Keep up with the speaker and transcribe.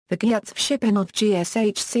The Gryazev-Shipunov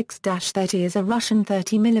GSh-6-30 is a Russian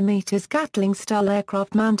 30mm Gatling-style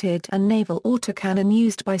aircraft-mounted and naval autocannon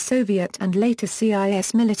used by Soviet and later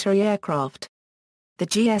CIS military aircraft. The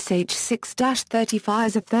GSh-6-30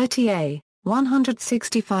 fires a 30A,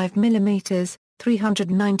 165mm,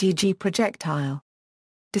 390G projectile.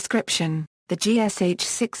 Description: the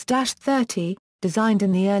GSh-6-30, designed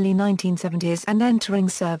in the early 1970s and entering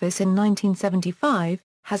service in 1975,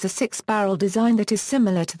 has a six-barrel design that is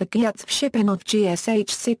similar to the Gryazev-Shipunov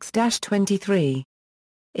GSh-6-23.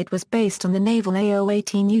 It was based on the naval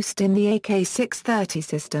AO-18 used in the AK-630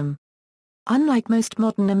 system. Unlike most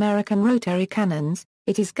modern American rotary cannons,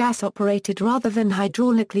 it is gas-operated rather than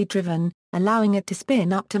hydraulically driven, allowing it to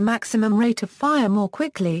spin up to maximum rate of fire more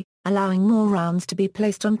quickly, allowing more rounds to be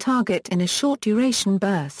placed on target in a short-duration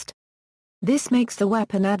burst. This makes the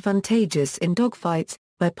weapon advantageous in dogfights,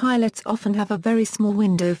 where pilots often have a very small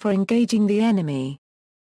window for engaging the enemy.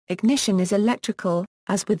 Ignition is electrical,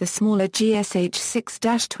 as with the smaller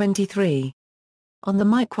GSh-6-23. On the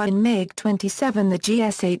Mikoyan MiG-27, the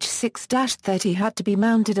GSh-6-30 had to be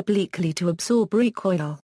mounted obliquely to absorb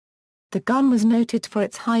recoil. The gun was noted for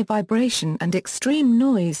its high vibration and extreme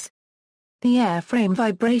noise. The airframe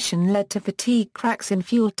vibration led to fatigue cracks in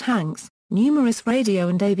fuel tanks, numerous radio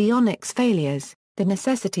and avionics failures, the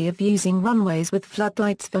necessity of using runways with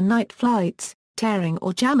floodlights for night flights, tearing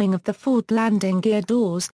or jamming of the forward landing gear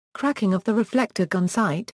doors, cracking of the reflector gun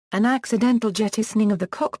sight, an accidental jettisoning of the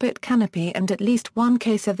cockpit canopy, and at least one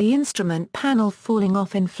case of the instrument panel falling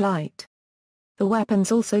off in flight. The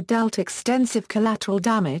weapons also dealt extensive collateral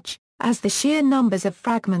damage, as the sheer numbers of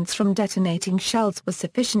fragments from detonating shells was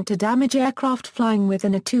sufficient to damage aircraft flying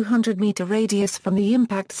within a 200-meter radius from the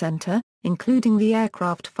impact center, including the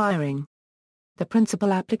aircraft firing. The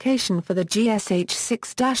principal application for the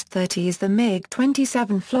GSh-6-30 is the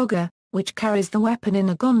MiG-27 flogger, which carries the weapon in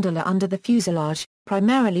a gondola under the fuselage,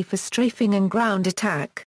 primarily for strafing and ground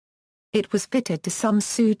attack. It was fitted to some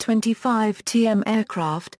Su-25TM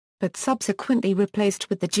aircraft, but subsequently replaced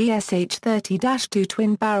with the GSh-30-2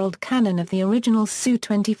 twin-barreled cannon of the original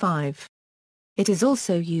Su-25. It is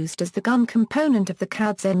also used as the gun component of the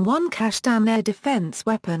Kadzhen-1 Kashtan air defense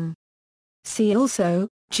weapon. See also,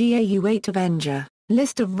 GAU-8 Avenger,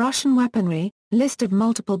 List of Russian weaponry, List of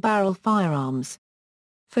multiple barrel firearms.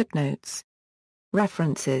 Footnotes.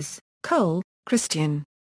 References: Cole, Christian.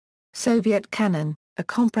 Soviet Cannon, a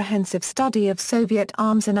comprehensive study of Soviet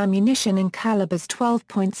arms and ammunition in calibers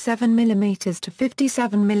 12.7 mm to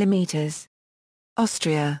 57 mm.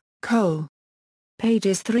 Austria, Cole.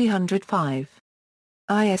 Pages 305.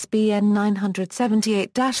 ISBN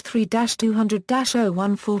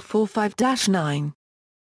 978-3-200-01445-9.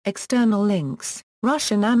 External links,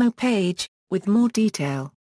 Russian ammo page, with more detail.